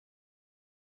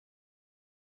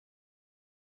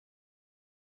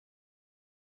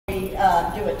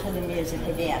do it to the music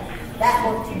again. That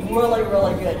looks really,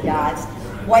 really good, guys.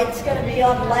 Weight's going to be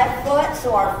on the left foot,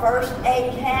 so our first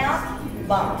 8 count,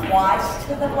 bump twice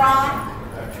to the right,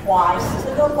 twice to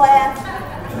the left,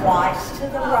 twice to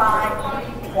the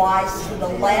right, twice to the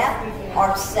left.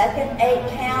 Our second 8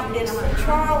 count is the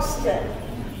Charleston.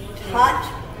 Touch,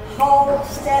 hold,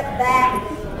 step back,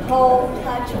 hold,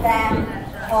 touch back,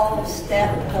 hold,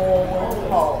 step forward,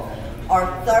 hold. Our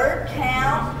third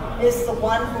count is the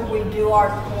one where we do our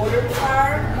quarter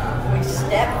turn. We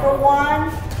step for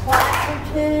 1, clap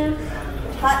for 2,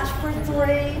 touch for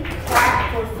 3,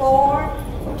 clap for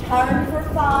 4, turn for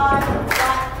 5,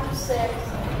 clap for 6,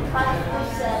 touch for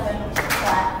 7,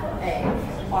 clap for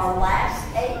 8. Our last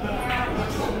 8 count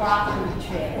is the rocking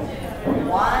chair.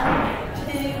 1,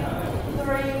 2,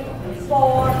 3,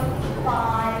 4,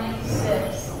 5,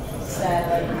 6,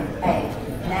 7, 8.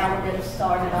 Now we're going to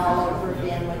start it all over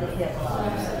again with the hip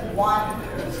bumps. 1,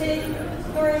 2,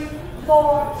 3,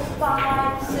 4,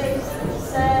 5, 6,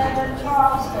 7.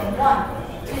 Charleston. 1,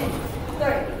 2,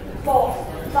 3, 4,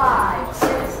 5, 6,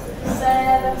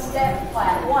 7. Step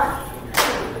clap. 1,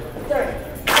 2, 3,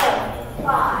 4,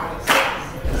 5, 6,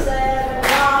 7.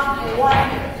 Rock. 1,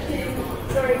 2,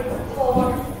 3,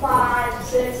 4, 5,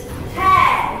 6.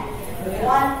 Tag.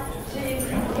 1, 2,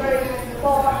 3,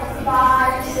 4,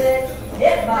 5, 6.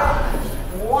 Hip bump.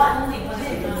 1, 2,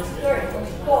 3,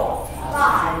 4,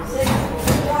 5, 6.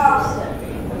 Charleston.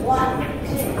 1,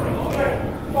 2, 3,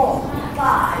 4,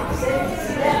 5, 6.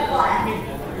 Step clap.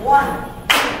 1,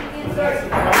 2, 3,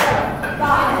 4,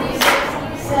 5, 6,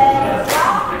 7.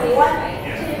 Rock. 1,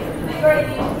 2, 3,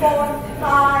 4,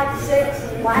 5, 6.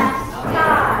 Last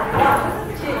time.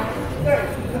 1, 2, 3,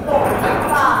 4,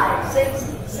 5, 6,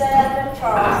 7.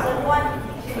 Charleston. 1,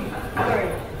 2, 3,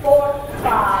 4,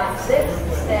 5,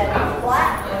 6. Step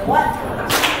flat. 1,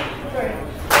 2, 3,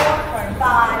 4,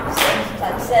 5, 6,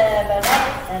 touch 7, 8,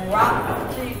 and rock.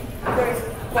 2, 3,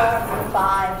 4,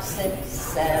 5, 6,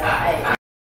 7, 8.